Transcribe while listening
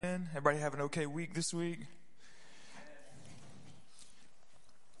Everybody have an okay week this week?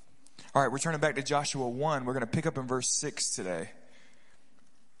 All right, we're turning back to Joshua 1. We're going to pick up in verse 6 today.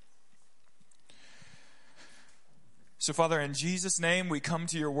 So, Father, in Jesus' name, we come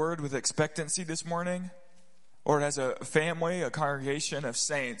to your word with expectancy this morning. Lord, as a family, a congregation of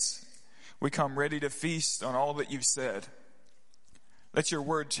saints, we come ready to feast on all that you've said. Let your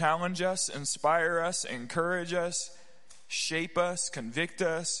word challenge us, inspire us, encourage us, shape us, convict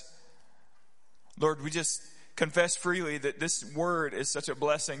us. Lord, we just confess freely that this word is such a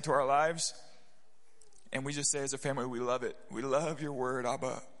blessing to our lives. And we just say as a family, we love it. We love your word,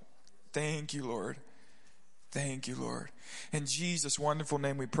 Abba. Thank you, Lord. Thank you, Lord. In Jesus' wonderful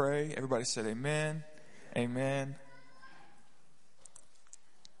name we pray. Everybody said amen. Amen.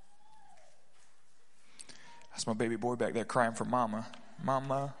 That's my baby boy back there crying for mama.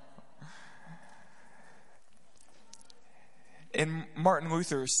 Mama. In Martin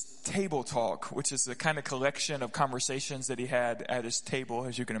Luther's Table Talk, which is the kind of collection of conversations that he had at his table,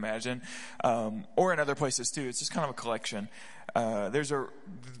 as you can imagine, or in other places too, it's just kind of a collection. There's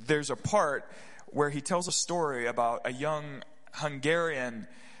a part where he tells a story about a young Hungarian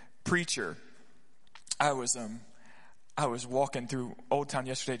preacher. I was walking through Old Town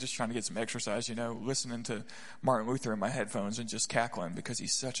yesterday just trying to get some exercise, listening to Martin Luther in my headphones and just cackling because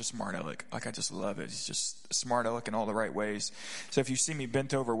he's such a smart aleck. Like, I just love it. He's just a smart aleck in all the right ways. So if you see me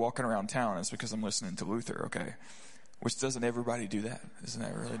bent over walking around town, it's because I'm listening to Luther, okay? Which doesn't everybody do that? Isn't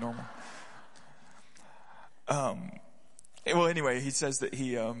that really normal? Well, anyway, he says that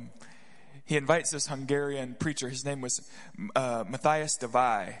he invites this Hungarian preacher. His name was Matthias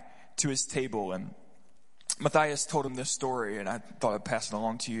Devai to his table, and Matthias told him this story, and I thought I'd pass it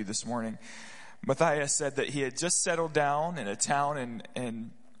along to you this morning. Matthias said that he had just settled down in a town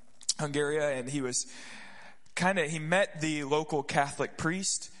in Hungary, and he met the local Catholic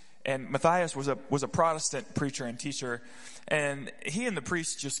priest, and Matthias was a Protestant preacher and teacher, and he and the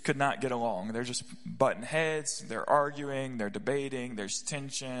priest just could not get along. They're just butting heads, they're arguing, they're debating, there's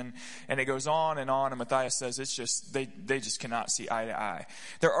tension, and it goes on, and Matthias says it's just, they just cannot see eye to eye.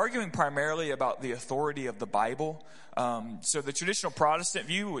 They're arguing primarily about the authority of the Bible. So the traditional Protestant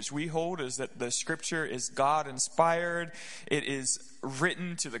view, which we hold, is that the scripture is God inspired. It is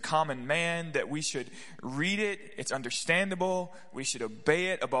written to the common man, that we should read it. It's understandable. We should obey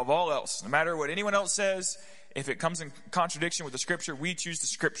it above all else. No matter what anyone else says, if it comes in contradiction with the scripture, we choose the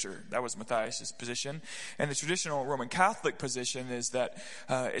scripture. That was Matthias' position. And the traditional Roman Catholic position is that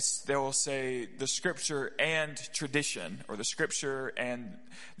they will say the scripture and tradition, or the scripture and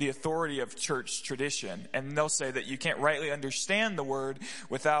the authority of church tradition. And they'll say that you can't rightly understand the word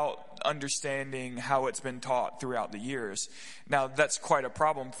without understanding how it's been taught throughout the years. Now, that's quite a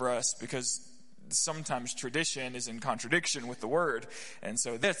problem for us, because sometimes tradition is in contradiction with the word. And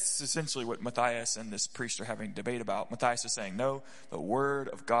so that's essentially what Matthias and this priest are having a debate about. Matthias is saying, no, the word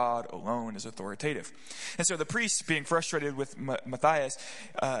of God alone is authoritative. And so the priest, being frustrated with Matthias,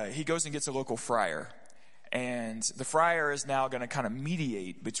 he goes and gets a local friar. And the friar is now going to kind of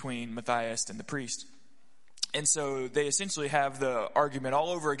mediate between Matthias and the priest. And so they essentially have the argument all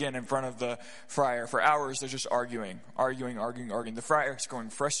over again in front of the friar. For hours, they're just arguing. The friar's growing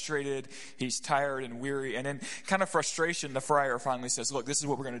frustrated. He's tired and weary. And in kind of frustration, the friar finally says, look, this is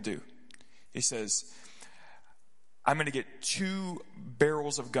what we're going to do. He says, I'm going to get 2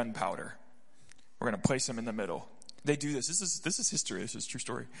 barrels of gunpowder. We're going to place them in the middle. They do this. This is history. This is a true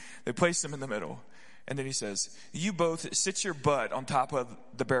story. They place them in the middle. And then he says, you both sit your butt on top of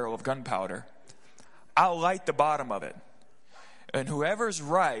the barrel of gunpowder. I'll light the bottom of it. And whoever's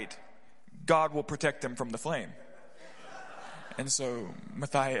right, God will protect them from the flame. And so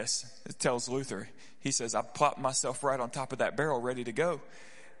Matthias tells Luther, he says, I plopped myself right on top of that barrel, ready to go.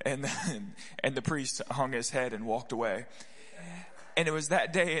 And the priest hung his head and walked away. And it was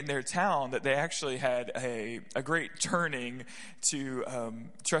that day in their town that they actually had a great turning to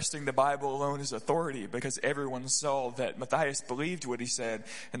trusting the Bible alone as authority, because everyone saw that Matthias believed what he said,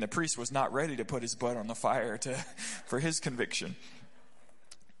 and the priest was not ready to put his blood on the fire for his conviction.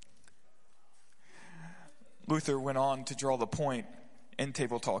 Luther went on to draw the point in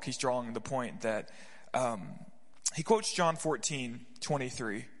Table Talk. He's drawing the point that he quotes John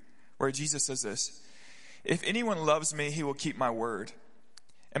 14:23, where Jesus says this: if anyone loves me, he will keep my word,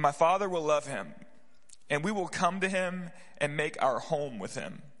 and my Father will love him, and we will come to him and make our home with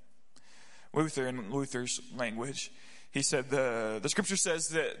him. Luther, in Luther's language, he said the scripture says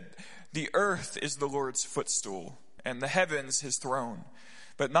that the earth is the Lord's footstool and the heavens his throne.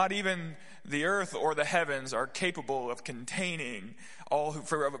 But not even the earth or the heavens are capable of containing of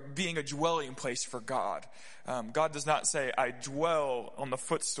being a dwelling place for God. God does not say, I dwell on the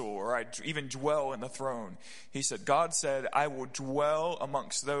footstool, or I even dwell in the throne. God said, I will dwell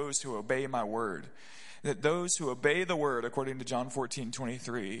amongst those who obey my word. That those who obey the word, according to John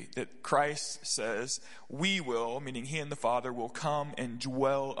 14:23, that Christ says, we will, meaning he and the Father, will come and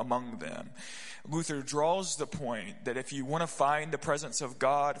dwell among them. Luther draws the point that if you want to find the presence of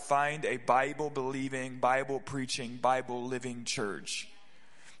God, find a Bible-believing, Bible-preaching, Bible-living church.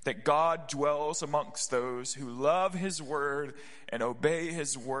 That God dwells amongst those who love his word and obey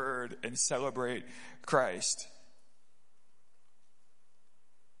his word and celebrate Christ.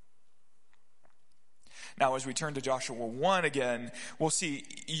 Now, as we turn to Joshua 1 again, we'll see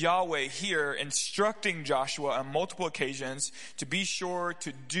Yahweh here instructing Joshua on multiple occasions to be sure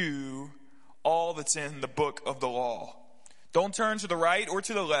to do all that's in the book of the law. Don't turn to the right or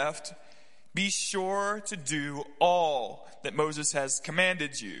to the left. Be sure to do all that Moses has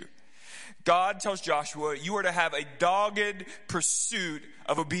commanded you. God tells Joshua, you are to have a dogged pursuit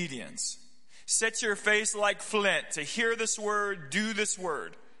of obedience. Set your face like flint to hear this word, do this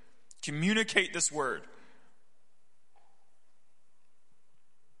word, communicate this word.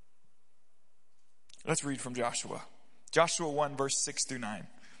 Let's read from Joshua. Joshua 1, verse 6 through 9.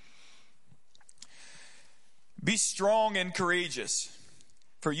 Be strong and courageous,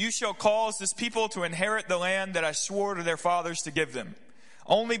 for you shall cause this people to inherit the land that I swore to their fathers to give them.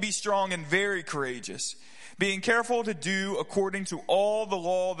 Only be strong and very courageous, being careful to do according to all the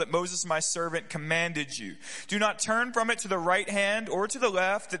law that Moses my servant commanded you. Do not turn from it to the right hand or to the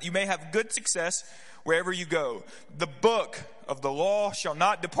left, that you may have good success wherever you go. The book of the law shall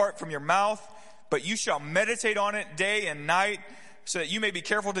not depart from your mouth, but you shall meditate on it day and night, so that you may be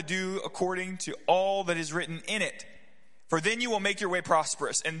careful to do according to all that is written in it. For then you will make your way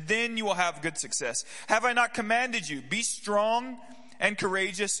prosperous, and then you will have good success. Have I not commanded you? Be strong and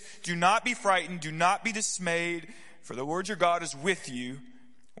courageous. Do not be frightened. Do not be dismayed, for the Lord your God is with you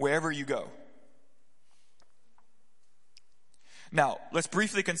wherever you go. Now, let's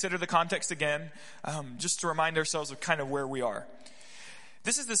briefly consider the context again, just to remind ourselves of kind of where we are.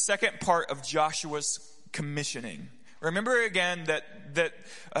 This is the second part of Joshua's commissioning. Remember again that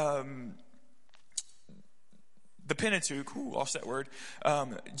the Pentateuch, lost that word,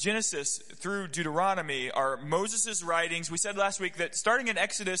 Genesis through Deuteronomy are Moses' writings. We said last week that starting in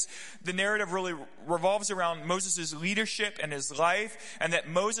Exodus, the narrative really revolves around Moses' leadership and his life, and that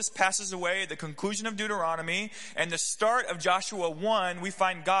Moses passes away at the conclusion of Deuteronomy. And the start of Joshua 1, we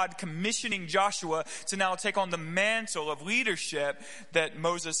find God commissioning Joshua to now take on the mantle of leadership that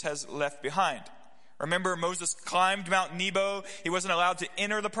Moses has left behind. Remember, Moses climbed Mount Nebo. He wasn't allowed to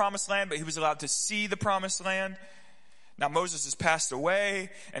enter the promised land, but he was allowed to see the promised land. Now Moses has passed away,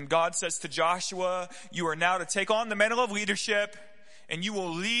 and God says to Joshua, you are now to take on the mantle of leadership, and you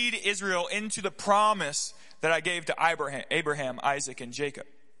will lead Israel into the promise that I gave to Abraham, Isaac, and Jacob.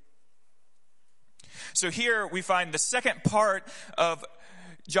 So here we find the second part of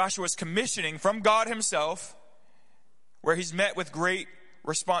Joshua's commissioning from God himself, where he's met with great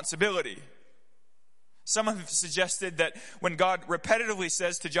responsibility. Some have suggested that when God repetitively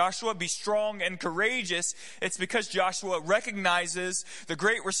says to Joshua, be strong and courageous, it's because Joshua recognizes the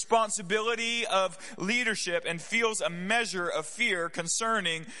great responsibility of leadership and feels a measure of fear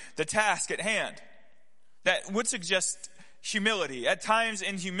concerning the task at hand. That would suggest humility. At times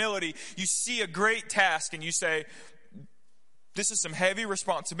in humility, you see a great task and you say, this is some heavy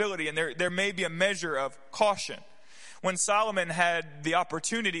responsibility, and there may be a measure of caution. When Solomon had the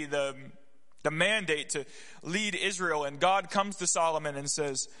opportunity, the mandate to lead Israel, and God comes to Solomon and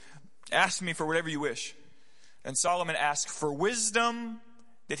says, ask me for whatever you wish. And Solomon asked for wisdom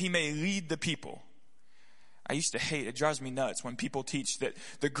that he may lead the people. I used to hate, it drives me nuts when people teach that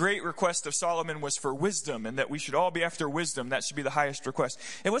the great request of Solomon was for wisdom and that we should all be after wisdom. That should be the highest request.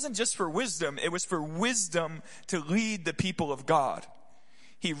 It wasn't just for wisdom. It was for wisdom to lead the people of God.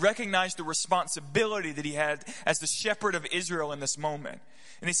 He recognized the responsibility that he had as the shepherd of Israel in this moment.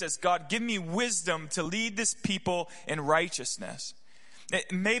 And he says, God, give me wisdom to lead this people in righteousness.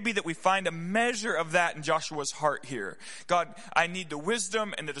 It may be that we find a measure of that in Joshua's heart here. God, I need the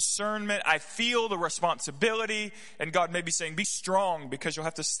wisdom and the discernment. I feel the responsibility. And God may be saying, be strong, because you'll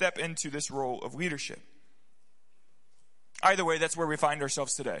have to step into this role of leadership. Either way, that's where we find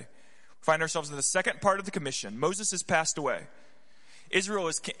ourselves today. We find ourselves in the second part of the commission. Moses has passed away. Israel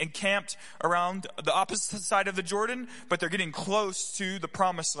is encamped around the opposite side of the Jordan, but they're getting close to the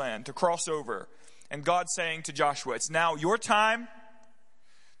promised land to cross over. And God's saying to Joshua, it's now your time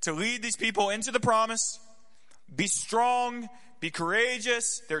to lead these people into the promise. Be strong, be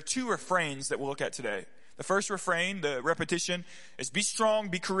courageous. There are two refrains that we'll look at today. The first refrain, the repetition, is be strong,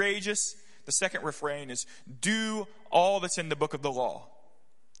 be courageous. The second refrain is do all that's in the book of the law.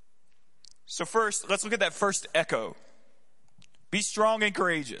 So first, let's look at that first echo. Be strong and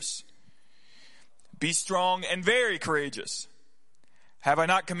courageous. Be strong and very courageous. Have I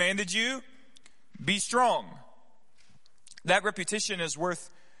not commanded you? Be strong. That repetition is worth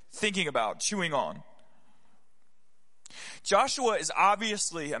thinking about, chewing on. Joshua is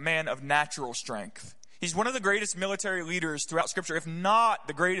obviously a man of natural strength. He's one of the greatest military leaders throughout Scripture, if not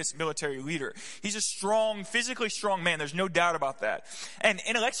the greatest military leader. He's a strong, physically strong man. There's no doubt about that. And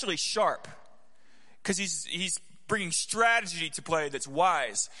intellectually sharp, because he's bringing strategy to play that's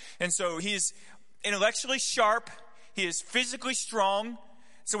wise. And so he's intellectually sharp. He is physically strong.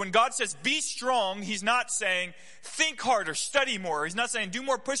 So when God says, be strong, he's not saying, think harder, study more. He's not saying, do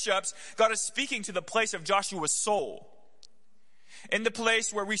more push-ups. God is speaking to the place of Joshua's soul. In the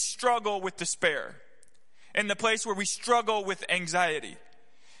place where we struggle with despair. In the place where we struggle with anxiety.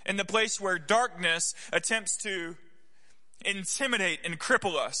 In the place where darkness attempts to intimidate and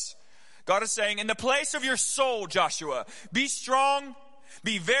cripple us. God is saying, in the place of your soul, Joshua, be strong,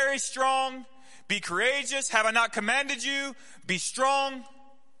 be very strong, be courageous. Have I not commanded you? Be strong.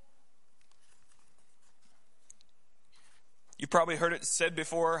 You've probably heard it said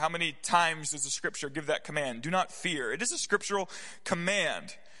before. How many times does the scripture give that command? Do not fear. It is a scriptural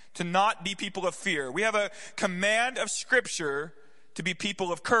command to not be people of fear. We have a command of scripture to be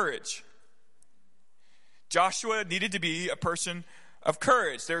people of courage. Joshua needed to be a person of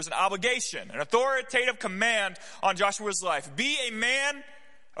courage. There's an obligation, an authoritative command on Joshua's life. Be a man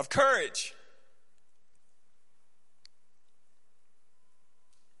of courage.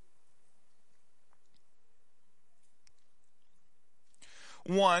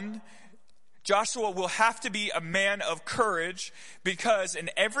 One, Joshua will have to be a man of courage because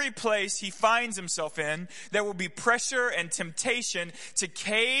in every place he finds himself in, there will be pressure and temptation to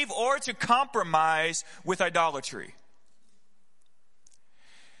cave or to compromise with idolatry.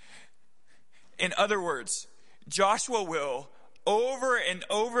 In other words, Joshua will over and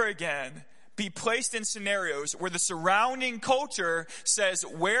over again be placed in scenarios where the surrounding culture says,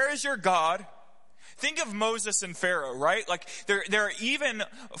 where is your God? Think of Moses and Pharaoh, right? Like there are even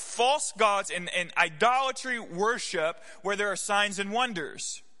false gods and idolatry worship where there are signs and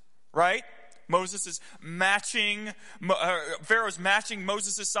wonders, right? Moses is matching, Pharaoh's matching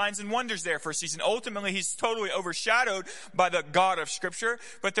Moses' signs and wonders there for a season. Ultimately, he's totally overshadowed by the God of Scripture,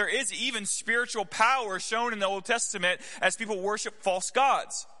 but there is even spiritual power shown in the Old Testament as people worship false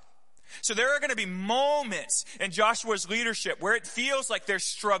gods. So there are going to be moments in Joshua's leadership where it feels like they're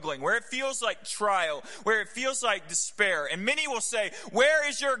struggling, where it feels like trial, where it feels like despair. And many will say, where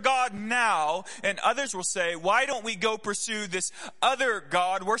is your God now? And others will say, why don't we go pursue this other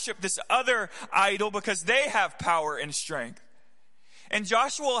God, worship this other idol because they have power and strength? And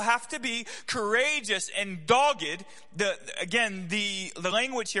Joshua will have to be courageous and dogged. The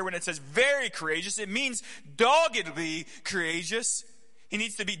language here when it says very courageous, it means doggedly courageous. He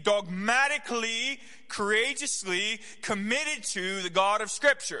needs to be dogmatically, courageously committed to the God of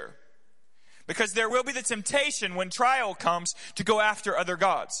Scripture. Because there will be the temptation when trial comes to go after other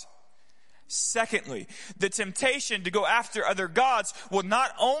gods. Secondly, the temptation to go after other gods will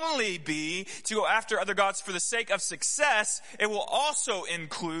not only be to go after other gods for the sake of success, it will also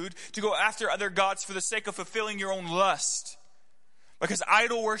include to go after other gods for the sake of fulfilling your own lust. Because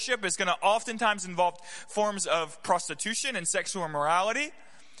idol worship is going to oftentimes involve forms of prostitution and sexual immorality.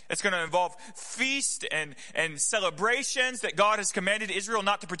 It's going to involve feasts and celebrations that God has commanded Israel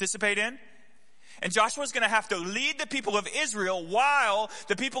not to participate in. And Joshua is going to have to lead the people of Israel while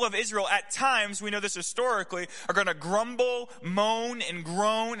the people of Israel at times, we know this historically, are going to grumble, moan, and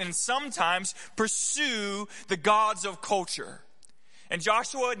groan, and sometimes pursue the gods of culture. And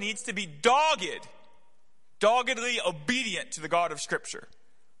Joshua needs to be doggedly obedient to the God of Scripture.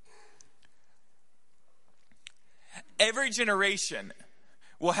 Every generation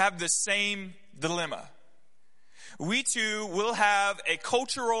will have the same dilemma. We too will have a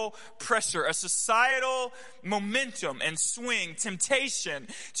cultural pressure, a societal momentum and swing, temptation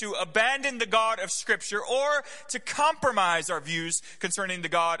to abandon the God of Scripture or to compromise our views concerning the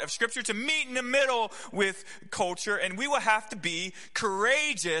God of Scripture, to meet in the middle with culture, and we will have to be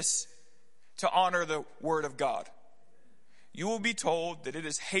courageous to honor the word of God. You will be told that it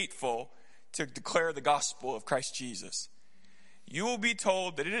is hateful to declare the gospel of Christ Jesus. You will be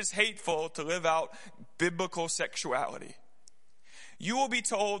told that it is hateful to live out biblical sexuality. You will be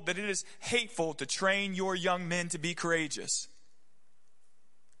told that it is hateful to train your young men to be courageous.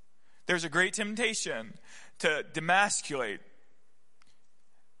 There's a great temptation to demasculate.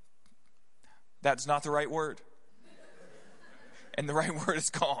 That's not the right word. And the right word is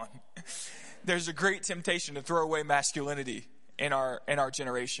gone. There's a great temptation to throw away masculinity in our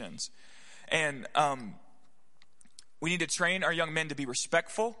generations. And we need to train our young men to be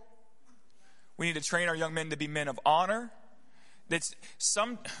respectful. We need to train our young men to be men of honor.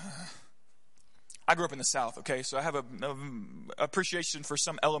 I grew up in the South, okay, so I have a appreciation for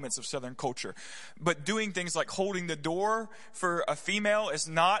some elements of Southern culture. But doing things like holding the door for a female is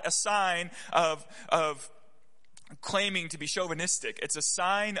not a sign of claiming to be chauvinistic. It's a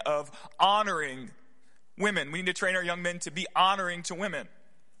sign of honoring women. We need to train our young men to be honoring to women.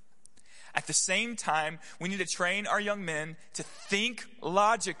 At the same time, we need to train our young men to think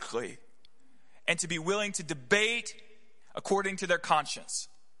logically and to be willing to debate according to their conscience.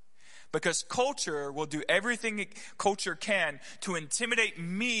 Because culture will do everything culture can to intimidate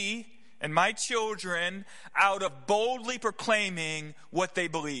me and my children out of boldly proclaiming what they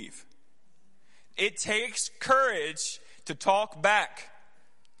believe. It takes courage to talk back.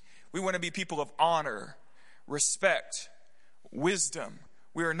 We want to be people of honor, respect, wisdom.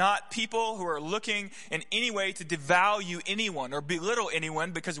 We are not people who are looking in any way to devalue anyone or belittle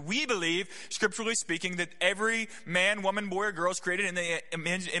anyone, because we believe, scripturally speaking, that every man, woman, boy, or girl is created in the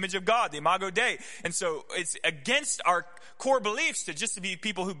image of God, the Imago Dei. And so it's against our core beliefs to be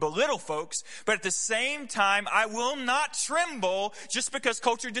people who belittle folks. But at the same time, I will not tremble just because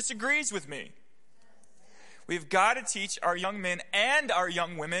culture disagrees with me. We've got to teach our young men and our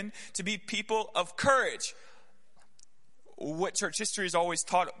young women to be people of courage. What church history has always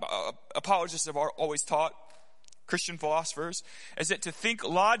taught, apologists have always taught, Christian philosophers, is that to think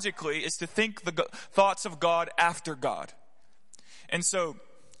logically is to think the thoughts of God after God. And so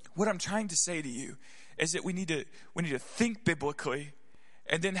what I'm trying to say to you is that we need to think biblically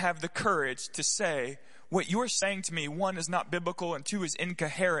and then have the courage to say, what you're saying to me, one, is not biblical, and two, is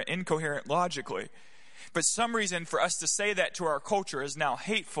incoherent logically. But some reason for us to say that to our culture is now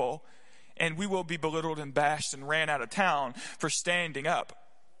hateful, and we will be belittled and bashed and ran out of town for standing up.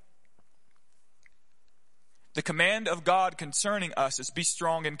 The command of God concerning us is be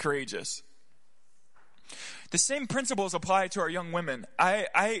strong and courageous. The same principles apply to our young women.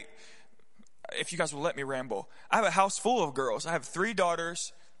 If you guys will let me ramble, I have a house full of girls. I have 3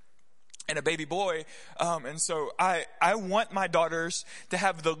 daughters and a baby boy. And so I want my daughters to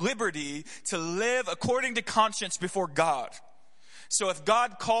have the liberty to live according to conscience before God. So if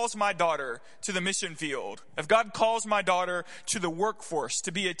God calls my daughter to the mission field, if God calls my daughter to the workforce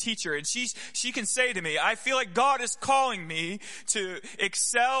to be a teacher, and she can say to me, I feel like God is calling me to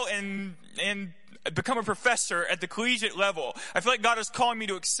excel and become a professor at the collegiate level. I feel like God is calling me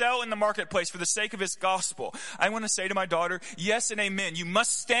to excel in the marketplace for the sake of His gospel. I want to say to my daughter, yes and amen. You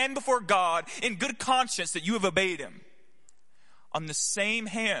must stand before God in good conscience that you have obeyed Him. On the same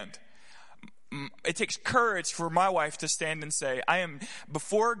hand, it takes courage for my wife to stand and say, I am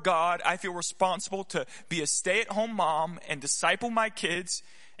before God, I feel responsible to be a stay-at-home mom and disciple my kids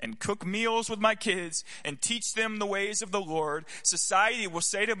and cook meals with my kids and teach them the ways of the Lord. Society will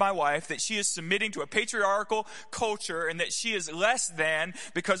say to my wife that she is submitting to a patriarchal culture and that she is less than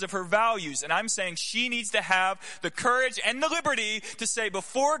because of her values. And I'm saying she needs to have the courage and the liberty to say,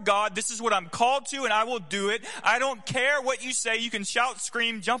 before God, this is what I'm called to and I will do it. I don't care what you say. You can shout,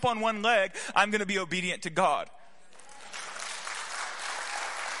 scream, jump on one leg. I'm going to be obedient to God.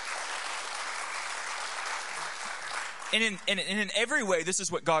 And in every way, this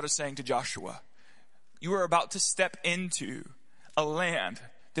is what God is saying to Joshua. You are about to step into a land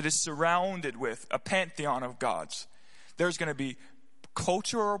that is surrounded with a pantheon of gods. There's going to be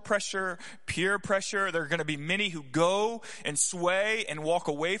cultural pressure, peer pressure. There are going to be many who go and sway and walk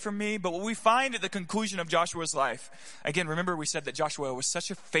away from me. But what we find at the conclusion of Joshua's life, again, remember we said that Joshua was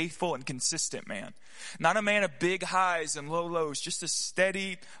such a faithful and consistent man. Not a man of big highs and low lows, just a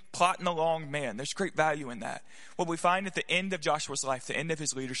steady, plotting along man. There's great value in that. What we find at the end of Joshua's life, the end of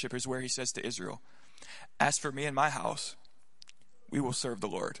his leadership, is where he says to Israel, as for me and my house, we will serve the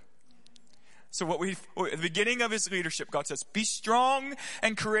Lord. So at the beginning of his leadership, God says, be strong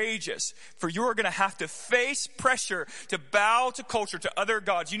and courageous, for you are going to have to face pressure to bow to culture, to other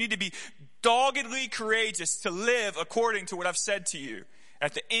gods. You need to be doggedly courageous to live according to what I've said to you.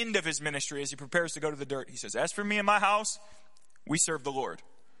 At the end of his ministry, as he prepares to go to the dirt, he says, as for me and my house, we serve the Lord.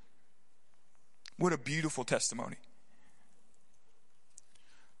 What a beautiful testimony.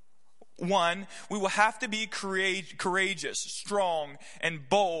 One, we will have to be courageous, strong, and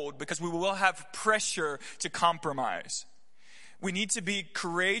bold because we will have pressure to compromise. We need to be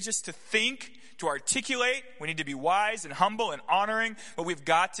courageous to think, to articulate. We need to be wise and humble and honoring, but we've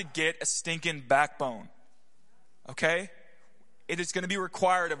got to get a stinking backbone. Okay? It is going to be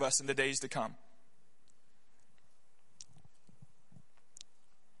required of us in the days to come.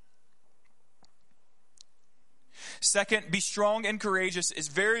 Second, be strong and courageous is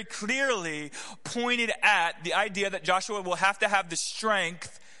very clearly pointed at the idea that Joshua will have to have the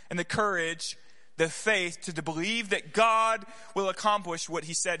strength and the courage, the faith to believe that God will accomplish what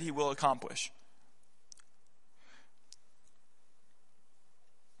he said he will accomplish.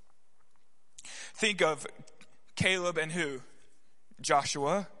 Think of Caleb and who?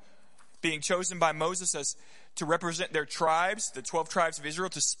 Joshua being chosen by Moses as to represent their tribes, the 12 tribes of Israel,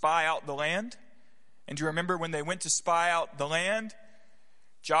 to spy out the land. And do you remember when they went to spy out the land?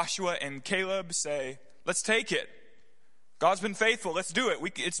 Joshua and Caleb say, let's take it. God's been faithful. Let's do it.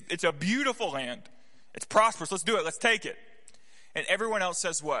 It's a beautiful land. It's prosperous. Let's do it. Let's take it. And everyone else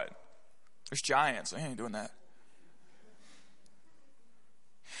says what? There's giants. I ain't doing that.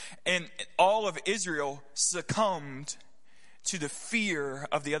 And all of Israel succumbed to the fear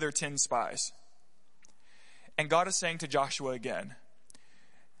of the other 10 spies. And God is saying to Joshua again,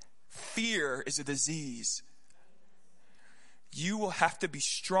 fear is a disease. You will have to be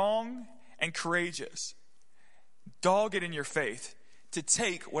strong and courageous, dogged in your faith, to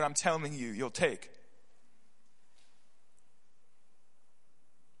take what I'm telling you you'll take.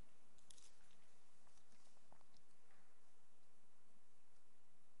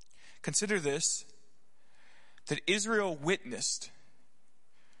 Consider this, that Israel witnessed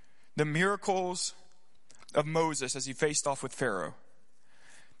the miracles of Moses as he faced off with Pharaoh.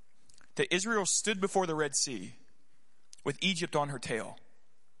 That Israel stood before the Red Sea with Egypt on her tail.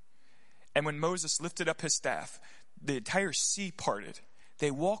 And when Moses lifted up his staff, the entire sea parted.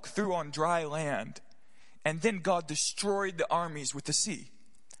 They walked through on dry land. And then God destroyed the armies with the sea.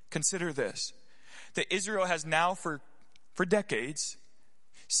 Consider this, that Israel has now for decades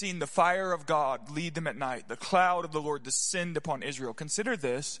seen the fire of God lead them at night, the cloud of the Lord descend upon Israel. Consider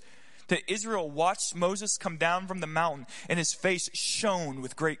this, that Israel watched Moses come down from the mountain and his face shone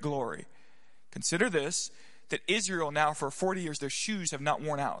with great glory. Consider this, that Israel now for 40 years, their shoes have not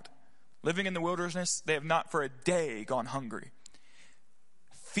worn out. Living in the wilderness, they have not for a day gone hungry.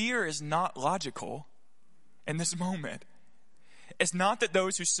 Fear is not logical in this moment. It's not that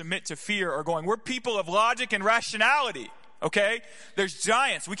those who submit to fear are going, we're people of logic and rationality. Okay? There's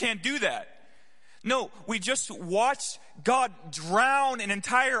giants. We can't do that. No, we just watched God drown an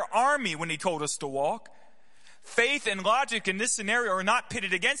entire army when he told us to walk. Faith and logic in this scenario are not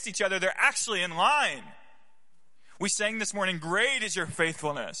pitted against each other. They're actually in line. We sang this morning, great is your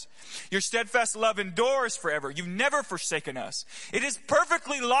faithfulness. Your steadfast love endures forever. You've never forsaken us. It is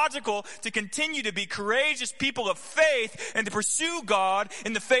perfectly logical to continue to be courageous people of faith and to pursue God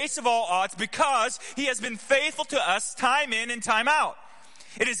in the face of all odds because he has been faithful to us time in and time out.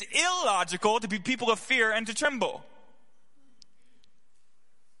 It is illogical to be people of fear and to tremble.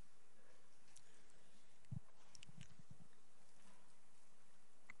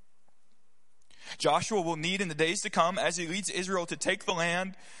 Joshua will need in the days to come, as he leads Israel to take the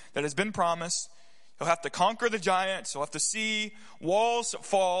land that has been promised. He'll have to conquer the giants. He'll have to see walls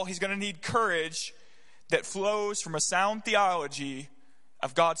fall. He's going to need courage that flows from a sound theology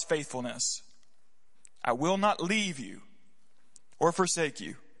of God's faithfulness. I will not leave you or forsake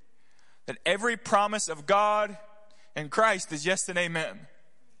you. That every promise of God and Christ is yes and amen.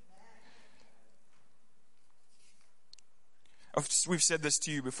 We've said this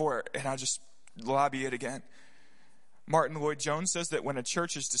to you before, and I'll just lobby it again. Martin Lloyd-Jones says that when a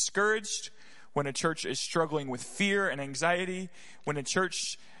church is discouraged, when a church is struggling with fear and anxiety, when a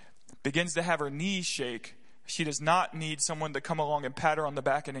church begins to have her knees shake, she does not need someone to come along and pat her on the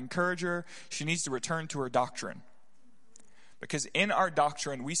back and encourage her. She needs to return to her doctrine. Because in our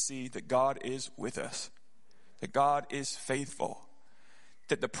doctrine, we see that God is with us, that God is faithful,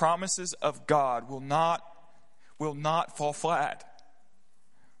 that the promises of God will not fall flat.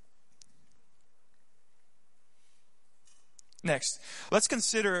 Next, let's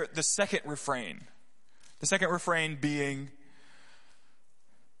consider the second refrain. The second refrain being,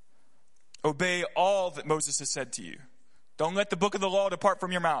 obey all that Moses has said to you. Don't let the book of the law depart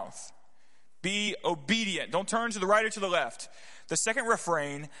from your mouth. Be obedient. Don't turn to the right or to the left. The second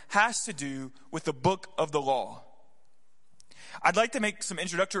refrain has to do with the book of the law. I'd like to make some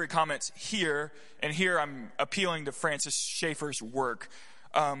introductory comments here, and here I'm appealing to Francis Schaeffer's work.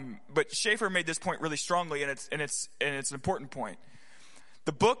 But Schaeffer made this point really strongly, and it's an important point.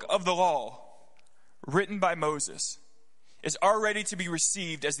 The book of the law, written by Moses, is already to be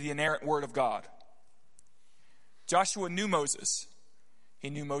received as the inerrant word of God. Joshua knew Moses. He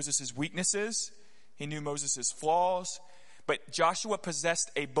knew Moses' weaknesses. He knew Moses' flaws. But Joshua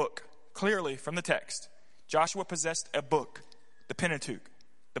possessed a book, clearly from the text. Joshua possessed a book, the Pentateuch,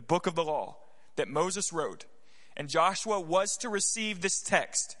 the book of the law that Moses wrote. And Joshua was to receive this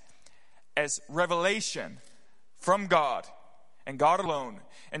text as revelation from God and God alone.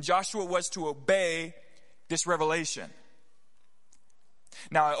 And Joshua was to obey this revelation.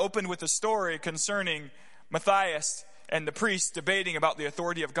 Now, I opened with a story concerning Matthias and the priests debating about the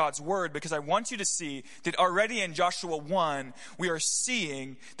authority of God's word, because I want you to see that already in Joshua 1, we are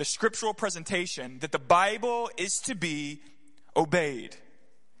seeing the scriptural presentation that the Bible is to be obeyed,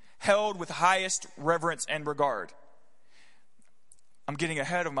 held with highest reverence and regard. I'm getting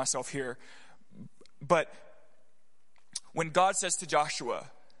ahead of myself here, but when God says to Joshua,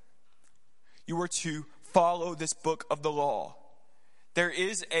 you are to follow this book of the law, there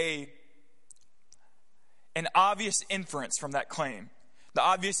is an obvious inference from that claim. The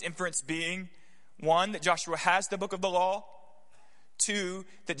obvious inference being, 1, that Joshua has the book of the law. 2,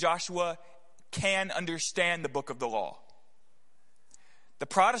 that Joshua can understand the book of the law. The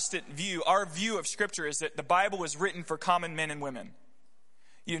Protestant view, our view of Scripture, is that the Bible was written for common men and women.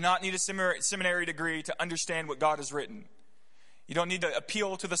 You do not need a seminary degree to understand what God has written. You don't need to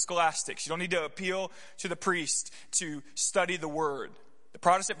appeal to the scholastics. You don't need to appeal to the priest to study the word. The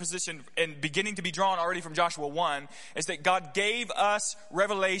Protestant position, and beginning to be drawn already from Joshua 1, is that God gave us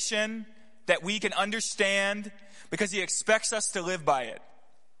revelation that we can understand because he expects us to live by it.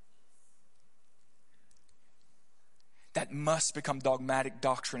 That must become dogmatic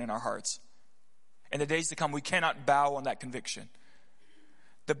doctrine in our hearts. In the days to come, we cannot bow on that conviction.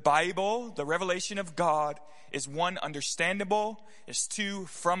 The Bible, the revelation of God, is 1, understandable, is 2,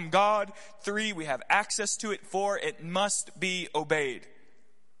 from God, 3, we have access to it, 4, it must be obeyed.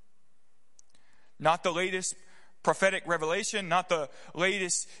 Not the latest prophetic revelation, not the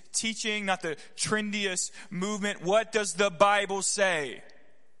latest teaching, not the trendiest movement. What does the Bible say?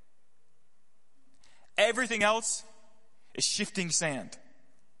 Everything else is shifting sand.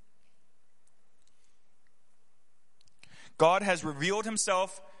 God has revealed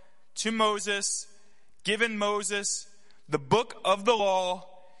himself to Moses, given Moses the book of the law.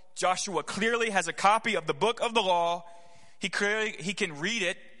 Joshua clearly has a copy of the book of the law. He can read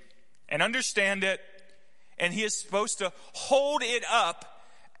it and understand it, and he is supposed to hold it up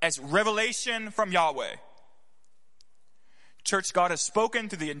as revelation from Yahweh. Church, God has spoken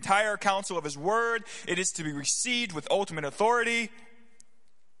to the entire counsel of his word. It is to be received with ultimate authority.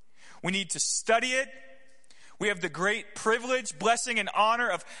 We need to study it. We have the great privilege, blessing, and honor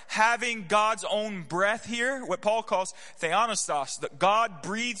of having God's own breath here, what Paul calls theopneustos, that God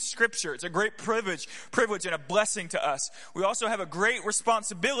breathed scripture. It's a great privilege and a blessing to us. We also have a great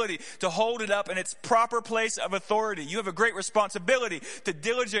responsibility to hold it up in its proper place of authority. You have a great responsibility to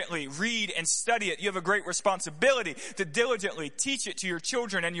diligently read and study it. You have a great responsibility to diligently teach it to your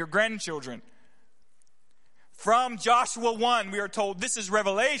children and your grandchildren. From Joshua 1, we are told this is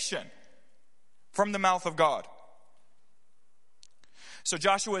revelation from the mouth of God. So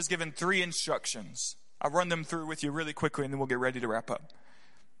Joshua is given 3 instructions. I'll run them through with you really quickly and then we'll get ready to wrap up.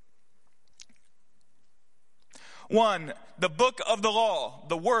 1, the book of the law,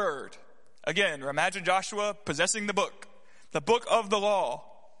 the word. Again, imagine Joshua possessing the book. The book of the law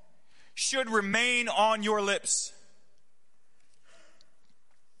should remain on your lips.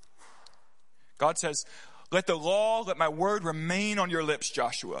 God says, let my word remain on your lips,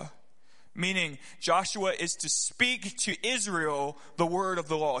 Joshua. Meaning Joshua is to speak to Israel the word of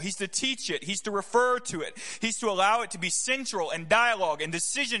the law. He's to teach it. He's to refer to it. He's to allow it to be central in dialogue and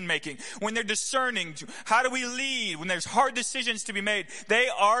decision making. When they're discerning, how do we lead? When there's hard decisions to be made, they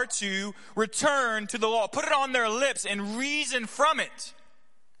are to return to the law. Put it on their lips and reason from it.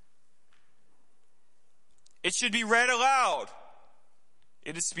 It should be read aloud.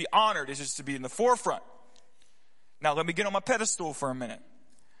 It is to be honored. It is to be in the forefront. Now let me get on my pedestal for a minute.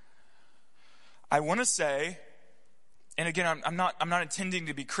 I want to say, and again, I'm not intending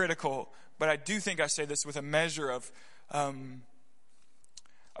to be critical, but I do think I say this with a measure of a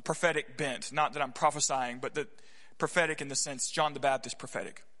prophetic bent. Not that I'm prophesying, but the prophetic in the sense John the Baptist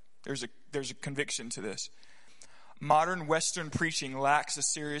prophetic. There's a conviction to this. Modern Western preaching lacks a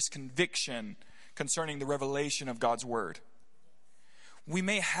serious conviction concerning the revelation of God's word. We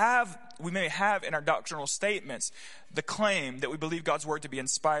may have in our doctrinal statements the claim that we believe God's word to be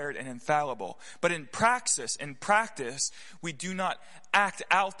inspired and infallible. But in practice, we do not act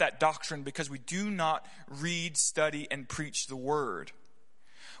out that doctrine because we do not read, study, and preach the word.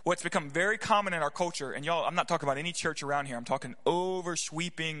 What's become very common in our culture, and y'all, I'm not talking about any church around here. I'm talking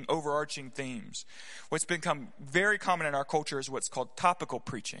overarching themes. What's become very common in our culture is what's called topical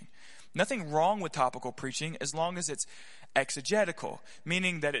preaching. Nothing wrong with topical preaching as long as it's exegetical,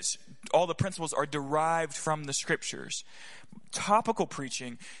 meaning that all the principles are derived from the scriptures. Topical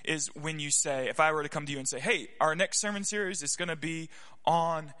preaching is when you say, if I were to come to you and say, hey, our next sermon series is going to be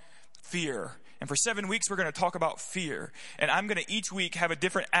on fear. And for 7 weeks, we're going to talk about fear. And I'm going to each week have a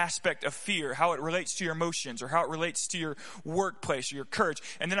different aspect of fear, how it relates to your emotions or how it relates to your workplace or your courage.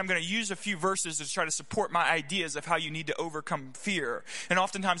 And then I'm going to use a few verses to try to support my ideas of how you need to overcome fear. And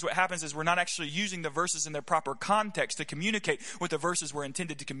oftentimes what happens is we're not actually using the verses in their proper context to communicate what the verses were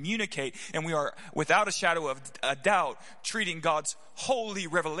intended to communicate. And we are, without a shadow of a doubt, treating God's holy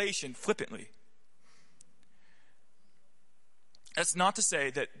revelation flippantly. That's not to say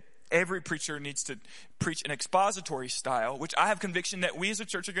that every preacher needs to preach an expository style, which I have conviction that we as a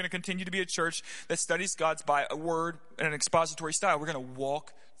church are going to continue to be a church that studies God's by a word and an expository style. We're going to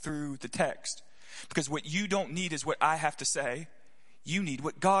walk through the text. Because what you don't need is what I have to say. You need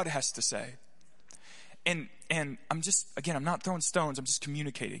what God has to say. And I'm not throwing stones. I'm just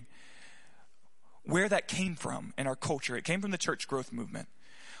communicating where that came from in our culture. It came from the church growth movement.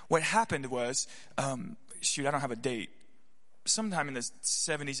 What happened was, I don't have a date. Sometime in the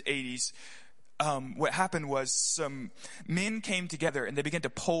 70s, 80s, what happened was some men came together and they began to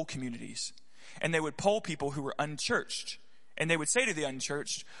poll communities. And they would poll people who were unchurched. And they would say to the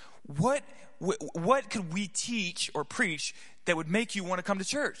unchurched, what could we teach or preach that would make you want to come to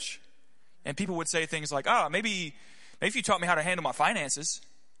church? And people would say things like, maybe if you taught me how to handle my finances.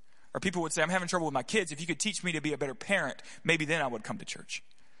 Or people would say, I'm having trouble with my kids. If you could teach me to be a better parent, maybe then I would come to church.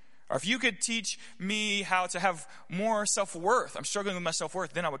 Or if you could teach me how to have more self-worth, I'm struggling with my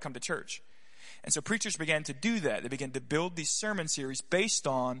self-worth, then I would come to church. And so preachers began to do that. They began to build these sermon series based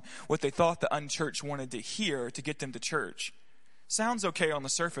on what they thought the unchurched wanted to hear to get them to church. Sounds okay on the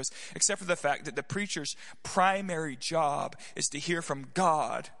surface, except for the fact that the preacher's primary job is to hear from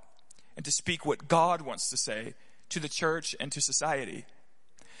God and to speak what God wants to say to the church and to society.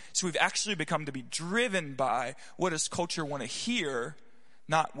 So we've actually become to be driven by what does culture want to hear,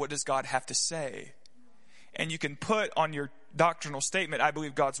 not what does God have to say. And you can put on your doctrinal statement, I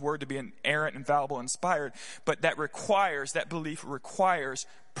believe God's word to be inerrant, infallible, inspired, but that belief requires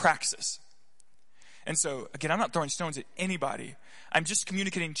praxis. And so, again, I'm not throwing stones at anybody. I'm just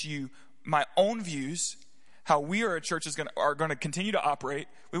communicating to you my own views, how we are a church are going to continue to operate.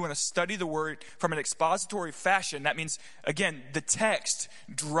 We want to study the word from an expository fashion. That means, again, the text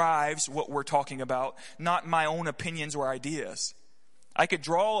drives what we're talking about, not my own opinions or ideas. I could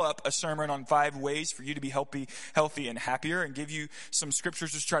draw up a sermon on 5 ways for you to be healthy and happier and give you some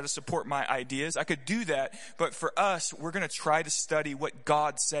scriptures to try to support my ideas. I could do that, but for us, we're going to try to study what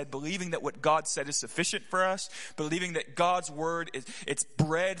God said, believing that what God said is sufficient for us, believing that God's word it's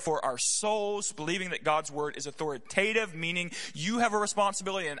bread for our souls, believing that God's word is authoritative, meaning you have a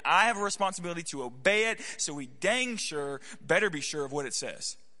responsibility and I have a responsibility to obey it, so we better be sure of what it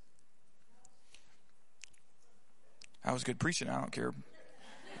says. I was good preaching. I don't care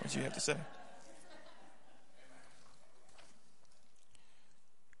what you have to say.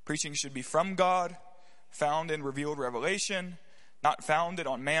 Preaching should be from God, found in revealed revelation, not founded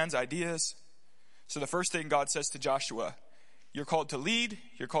on man's ideas. So the first thing God says to Joshua, you're called to lead,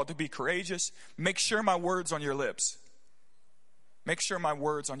 you're called to be courageous. Make sure my word's on your lips. Make sure my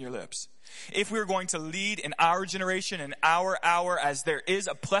word's on your lips. If we're going to lead in our generation, in our hour, as there is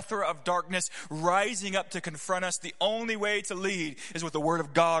a plethora of darkness rising up to confront us, the only way to lead is with the word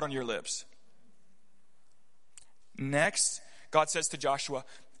of God on your lips. Next, God says to Joshua,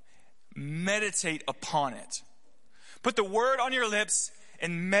 meditate upon it. Put the word on your lips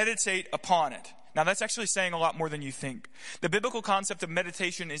and meditate upon it. Now that's actually saying a lot more than you think. The biblical concept of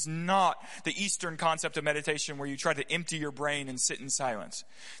meditation is not the Eastern concept of meditation where you try to empty your brain and sit in silence.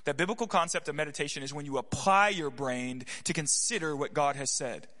 The biblical concept of meditation is when you apply your brain to consider what God has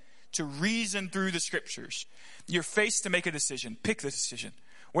said, to reason through the scriptures. You're faced to make a decision. Pick the decision.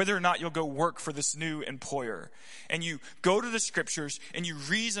 Whether or not you'll go work for this new employer. And you go to the scriptures and you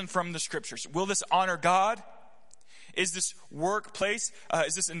reason from the scriptures. Will this honor God? Is this workplace,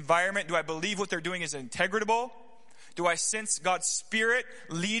 is this environment, do I believe what they're doing is integritable? Do I sense God's Spirit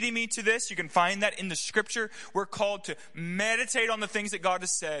leading me to this? You can find that in the scripture. We're called to meditate on the things that God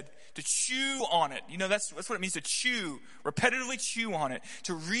has said, to chew on it. You know, that's what it means to chew, repetitively chew on it,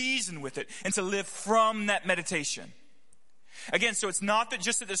 to reason with it, and to live from that meditation. Again, so it's not that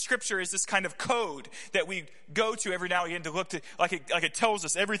just that the scripture is this kind of code that we go to every now and again to look to, like it tells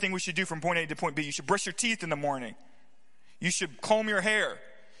us everything we should do from point A to point B. You should brush your teeth in the morning. You should comb your hair.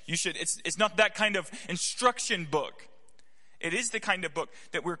 It's not that kind of instruction book. It is the kind of book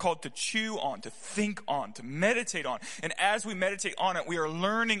that we're called to chew on, to think on, to meditate on. And as we meditate on it, we are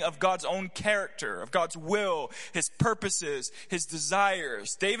learning of God's own character, of God's will, his purposes, his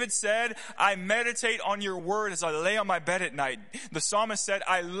desires. David said, I meditate on your word as I lay on my bed at night. The psalmist said,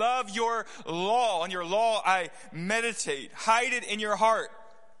 I love your law. On your law I meditate. Hide it in your heart.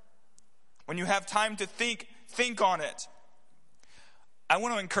 When you have time to think on it. I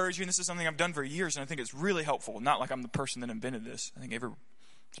want to encourage you, and this is something I've done for years, and I think it's really helpful. Not like I'm the person that invented this. I think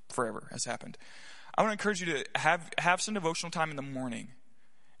forever has happened. I want to encourage you to have some devotional time in the morning.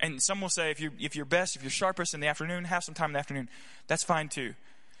 And some will say, if you're sharpest in the afternoon, have some time in the afternoon. That's fine too.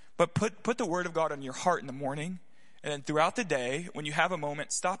 But put the word of God on your heart in the morning, and then throughout the day, when you have a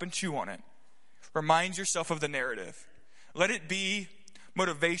moment, stop and chew on it. Remind yourself of the narrative. Let it be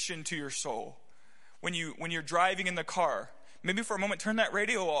motivation to your soul. When you're driving in the car, maybe for a moment, turn that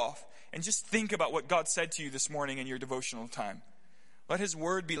radio off and just think about what God said to you this morning in your devotional time. Let his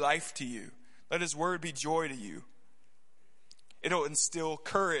word be life to you. Let his word be joy to you. It'll instill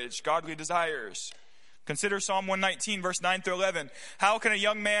courage, godly desires. Consider Psalm 119, verse 9 through 11. How can a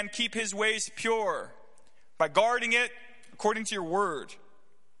young man keep his ways pure? By guarding it according to your word.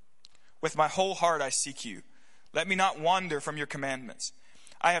 With my whole heart I seek you. Let me not wander from your commandments.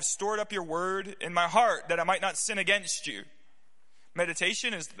 I have stored up your word in my heart that I might not sin against you.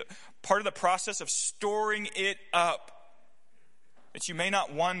 Meditation is part of the process of storing it up, that you may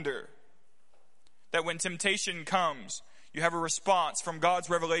not wander. That when temptation comes, you have a response from God's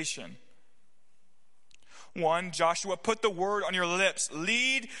revelation. 1, Joshua, put the word on your lips.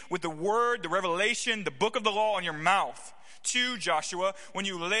 Lead with the word, the revelation, the book of the law on your mouth. 2, Joshua, when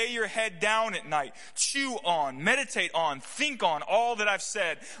you lay your head down at night, chew on, meditate on, think on all that I've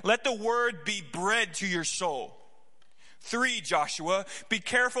said. Let the word be bread to your soul. 3, Joshua, be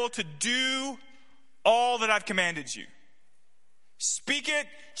careful to do all that I've commanded you. Speak it,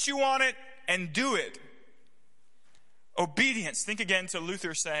 chew on it, and do it. Obedience. Think again to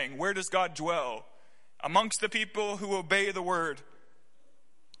Luther saying, where does God dwell? Amongst the people who obey the word.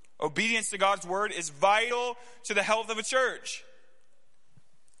 Obedience to God's word is vital to the health of a church.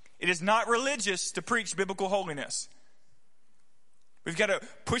 It is not religious to preach biblical holiness. We've got to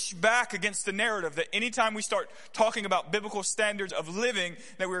push back against the narrative that anytime we start talking about biblical standards of living,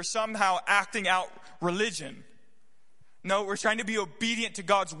 that we're somehow acting out religion. No, we're trying to be obedient to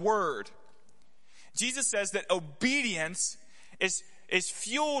God's word. Jesus says that obedience is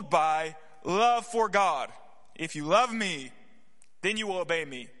fueled by love for God. If you love me, then you will obey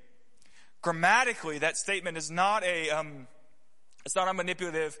me. Grammatically, that statement is not it's not a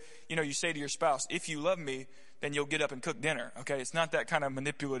manipulative, you say to your spouse, if you love me, then you'll get up and cook dinner. Okay, it's not that kind of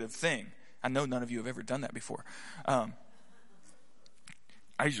manipulative thing. I know none of you have ever done that before. I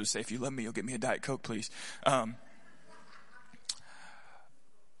usually say, if you love me, you'll get me a Diet Coke, please.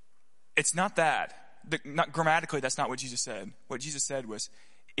 It's not that. Not grammatically, that's not what Jesus said. What Jesus said was,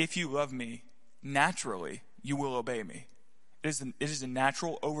 if you love me, naturally, you will obey me. It is a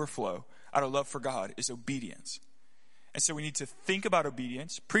natural overflow out of love for God is obedience. And so we need to think about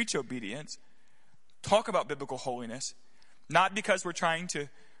obedience, preach obedience, talk about biblical holiness, not because we're trying to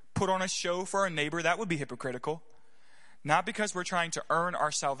put on a show for our neighbor, that would be hypocritical. Not because we're trying to earn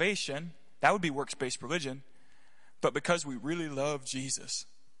our salvation, that would be works-based religion, but because we really love Jesus.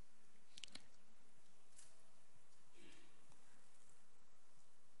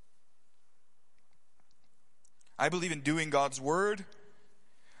 I believe in doing God's word.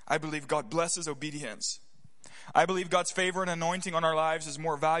 I believe God blesses obedience. I believe God's favor and anointing on our lives is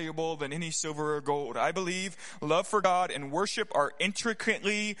more valuable than any silver or gold. I believe love for God and worship are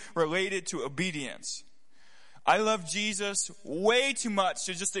intricately related to obedience. I love Jesus way too much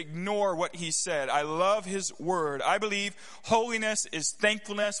to just ignore what he said. I love his word. I believe holiness is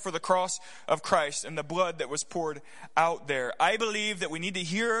thankfulness for the cross of Christ and the blood that was poured out there. I believe that we need to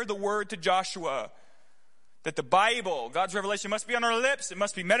hear the word to Joshua, that the Bible, God's revelation, must be on our lips, it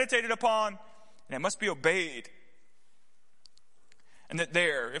must be meditated upon, and it must be obeyed. And that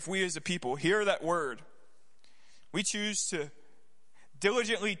if we as a people hear that word, we choose to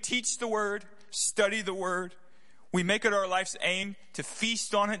diligently teach the word, study the word. We make it our life's aim to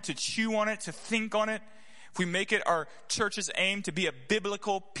feast on it, to chew on it, to think on it. If we make it our church's aim to be a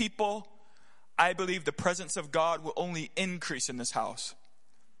biblical people, I believe the presence of God will only increase in this house.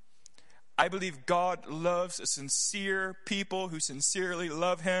 I believe God loves a sincere people who sincerely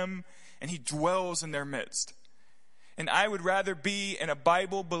love him, and he dwells in their midst. And I would rather be in a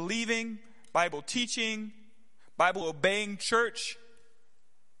Bible-believing, Bible-teaching, Bible-obeying church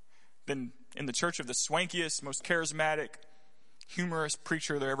than in the church of the swankiest, most charismatic, humorous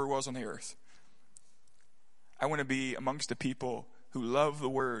preacher there ever was on the earth. I want to be amongst the people who love the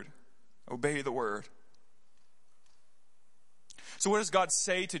word, obey the word. So what does God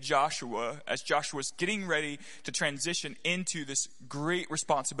say to Joshua as Joshua's getting ready to transition into this great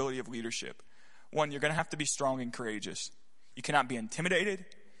responsibility of leadership? One, you're going to have to be strong and courageous. You cannot be intimidated.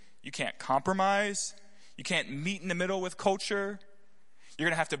 You can't compromise. You can't meet in the middle with culture. You're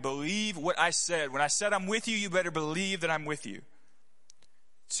going to have to believe what I said. When I said I'm with you, you better believe that I'm with you.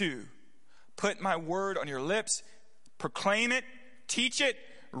 2, put my word on your lips, proclaim it, teach it,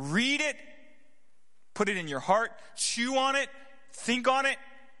 read it, put it in your heart, chew on it, think on it.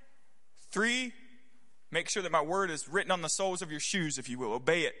 3, make sure that my word is written on the soles of your shoes, if you will.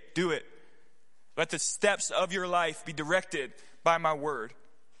 Obey it, do it. Let the steps of your life be directed by my word.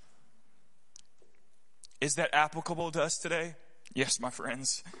 Is that applicable to us today? Yes, my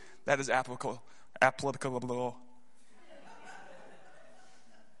friends, that is applicable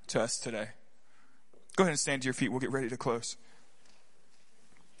to us today. Go ahead and stand to your feet. We'll get ready to close.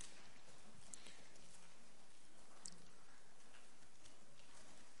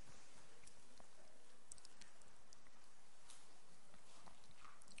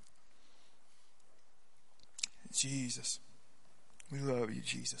 Jesus, we love you,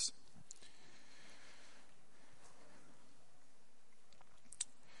 Jesus.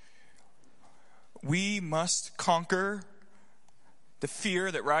 We must conquer the fear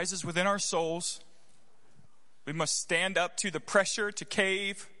that rises within our souls. We must stand up to the pressure to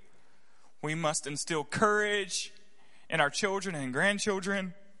cave. We must instill courage in our children and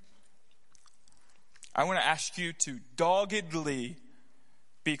grandchildren. I want to ask you to doggedly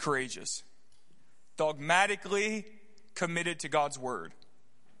be courageous. Dogmatically committed to God's word.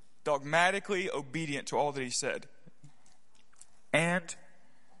 Dogmatically obedient to all that he said. And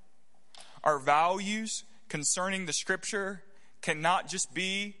our values concerning the scripture cannot just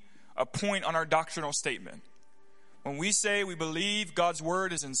be a point on our doctrinal statement. When we say we believe God's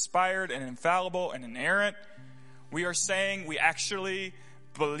word is inspired and infallible and inerrant, we are saying we actually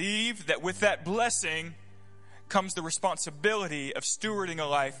believe that with that blessing comes the responsibility of stewarding a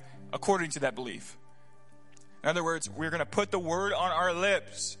life according to that belief. In other words, we're going to put the word on our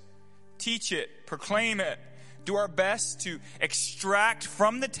lips, teach it, proclaim it, do our best to extract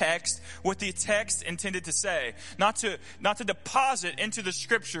from the text what the text intended to say. Not to deposit into the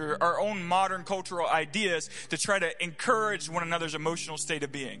scripture our own modern cultural ideas to try to encourage one another's emotional state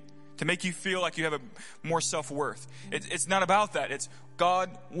of being, to make you feel like you have more self-worth. It's not about that. It's,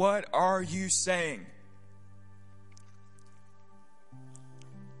 God, what are you saying?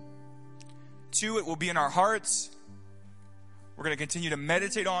 2, it will be in our hearts. We're going to continue to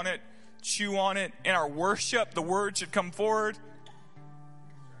meditate on it, chew on it. In our worship, the word should come forward.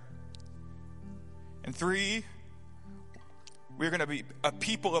 And 3, we're going to be a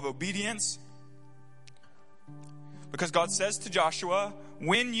people of obedience. Because God says to Joshua,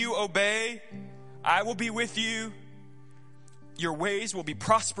 when you obey, I will be with you. Your ways will be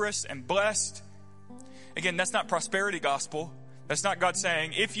prosperous and blessed. Again, that's not prosperity gospel. That's not God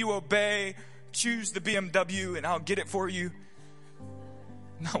saying, if you obey, choose the BMW and I'll get it for you.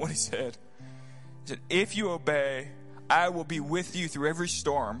 Not what he said. He said, if you obey, I will be with you through every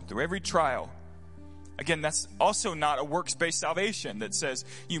storm, through every trial. Again, that's also not a works-based salvation that says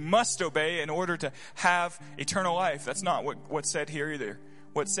you must obey in order to have eternal life. That's not what's said here either.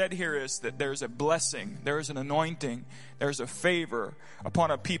 What's said here is that there's a blessing, there is an anointing, there's a favor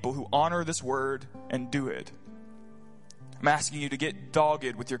upon a people who honor this word and do it. I'm asking you to get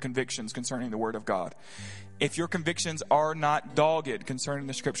dogged with your convictions concerning the word of God. If your convictions are not dogged concerning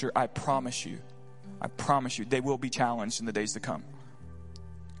the scripture, I promise you, they will be challenged in the days to come.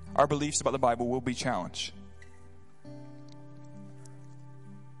 Our beliefs about the Bible will be challenged.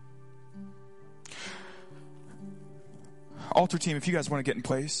 Altar team, if you guys want to get in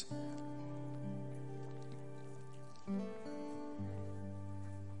place.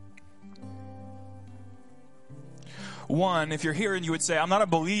 One, if you're here and you would say, I'm not a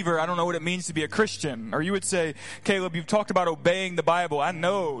believer, I don't know what it means to be a Christian. Or you would say, Caleb, you've talked about obeying the Bible. I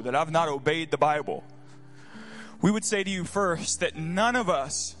know that I've not obeyed the Bible. We would say to you first that none of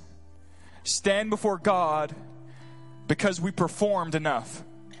us stand before God because we performed enough.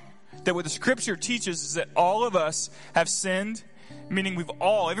 That what the scripture teaches is that all of us have sinned, meaning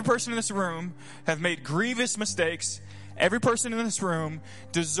every person in this room have made grievous mistakes. Every person in this room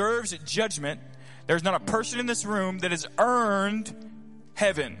deserves judgment. There's not a person in this room that has earned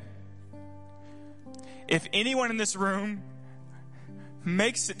heaven. If anyone in this room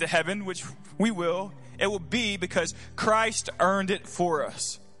makes it to heaven, which we will, it will be because Christ earned it for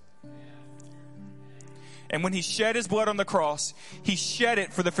us. And when he shed his blood on the cross, he shed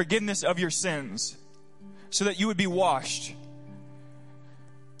it for the forgiveness of your sins. so that you would be washed.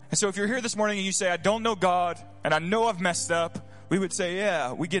 And so if you're here this morning and you say, I don't know God, and I know I've messed up, we would say,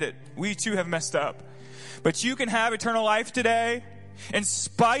 yeah, we get it. We too have messed up. But you can have eternal life today in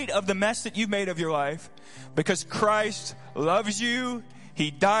spite of the mess that you've made of your life, because Christ loves you,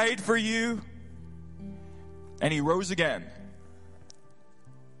 He died for you, and He rose again.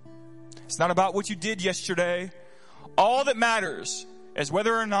 It's not about what you did yesterday. All that matters is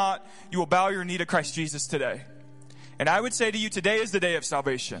whether or not you will bow your knee to Christ Jesus today. And I would say to you, today is the day of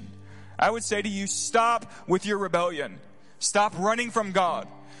salvation. I would say to you, stop with your rebellion. Stop running from God.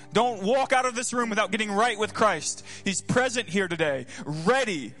 Don't walk out of this room without getting right with Christ. He's present here today,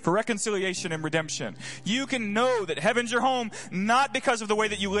 ready for reconciliation and redemption. You can know that heaven's your home, not because of the way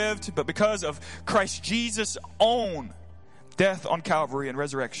that you lived, but because of Christ Jesus' own death on Calvary and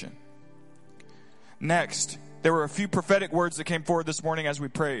resurrection. Next, there were a few prophetic words that came forward this morning as we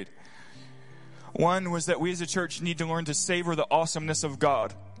prayed. One was that we as a church need to learn to savor the awesomeness of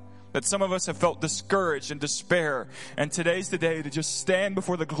God. That some of us have felt discouraged and despair. And today's the day to just stand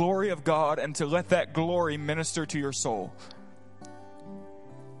before the glory of God and to let that glory minister to your soul.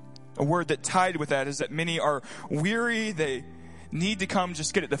 A word that tied with that is that many are weary. They need to come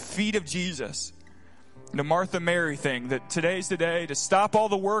just get at the feet of Jesus. The Martha Mary thing, that today's the day to stop all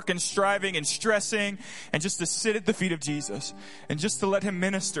the work and striving and stressing and just to sit at the feet of Jesus and just to let Him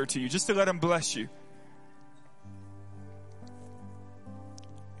minister to you, just to let Him bless you.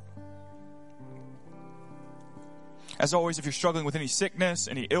 As always, if you're struggling with any sickness,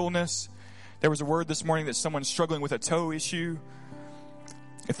 any illness, there was a word this morning that someone's struggling with a toe issue.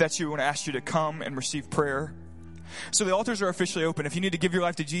 If that's you, I want to ask you to come and receive prayer. So the altars are officially open. If you need to give your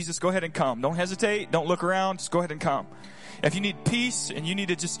life to Jesus, go ahead and come. Don't hesitate. Don't look around. Just go ahead and come. If you need peace and you need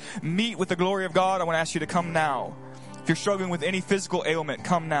to just meet with the glory of God, I want to ask you to come now. If you're struggling with any physical ailment,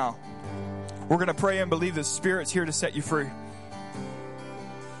 come now. We're going to pray and believe the Spirit's here to set you free.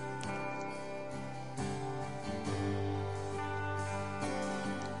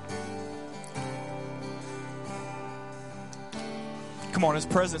 Come on, His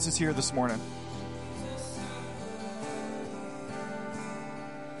presence is here this morning.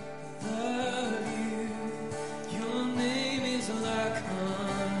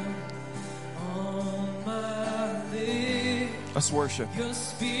 Let's worship. Your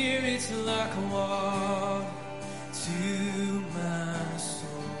Spirit's like a water to my soul.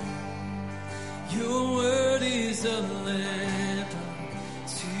 Your word is a lamp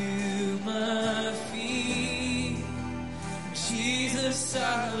to my feet. Jesus,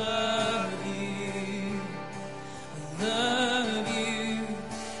 I love you. I love you.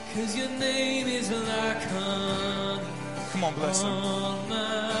 'Cause your name is like honey. Come on, bless Him. On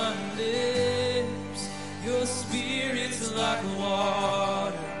my lips. Your Spirit's like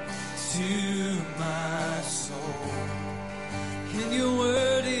water to my soul. And your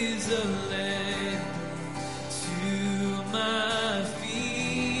word is a lamp to my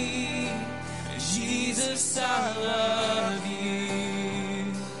feet. Jesus, I love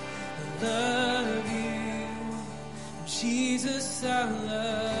you. I love you. Jesus, I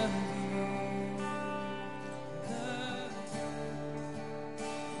love you.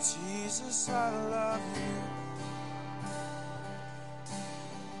 Jesus, I love you.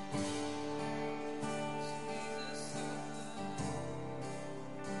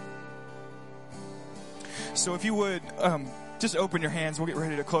 So if you would, just open your hands. We'll get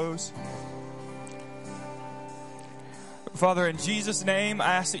ready to close. Father, in Jesus' name,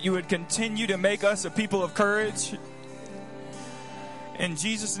 I ask that you would continue to make us a people of courage. In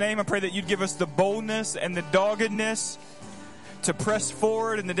Jesus' name, I pray that you'd give us the boldness and the doggedness to press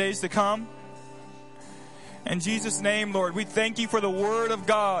forward in the days to come. In Jesus' name, Lord, we thank you for the word of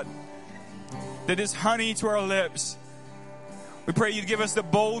God that is honey to our lips. We pray you'd give us the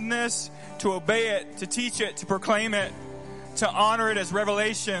boldness to obey it, to teach it, to proclaim it, to honor it as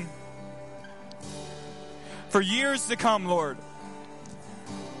revelation. For years to come, Lord,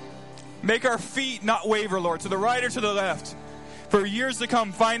 make our feet not waver, Lord, to the right or to the left. For years to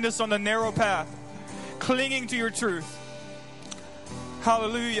come, find us on the narrow path, clinging to your truth.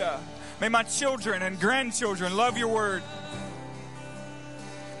 Hallelujah. May my children and grandchildren love your word.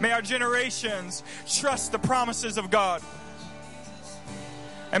 May our generations trust the promises of God.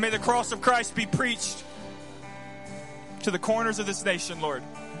 And may the cross of Christ be preached to the corners of this nation, Lord.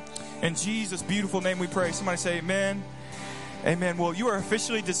 In Jesus' beautiful name we pray. Somebody say amen. Amen. Well, you are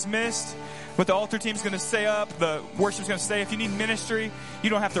officially dismissed. But the altar team's going to stay up. The worship's going to stay. If you need ministry, you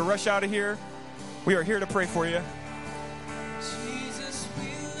don't have to rush out of here. We are here to pray for you.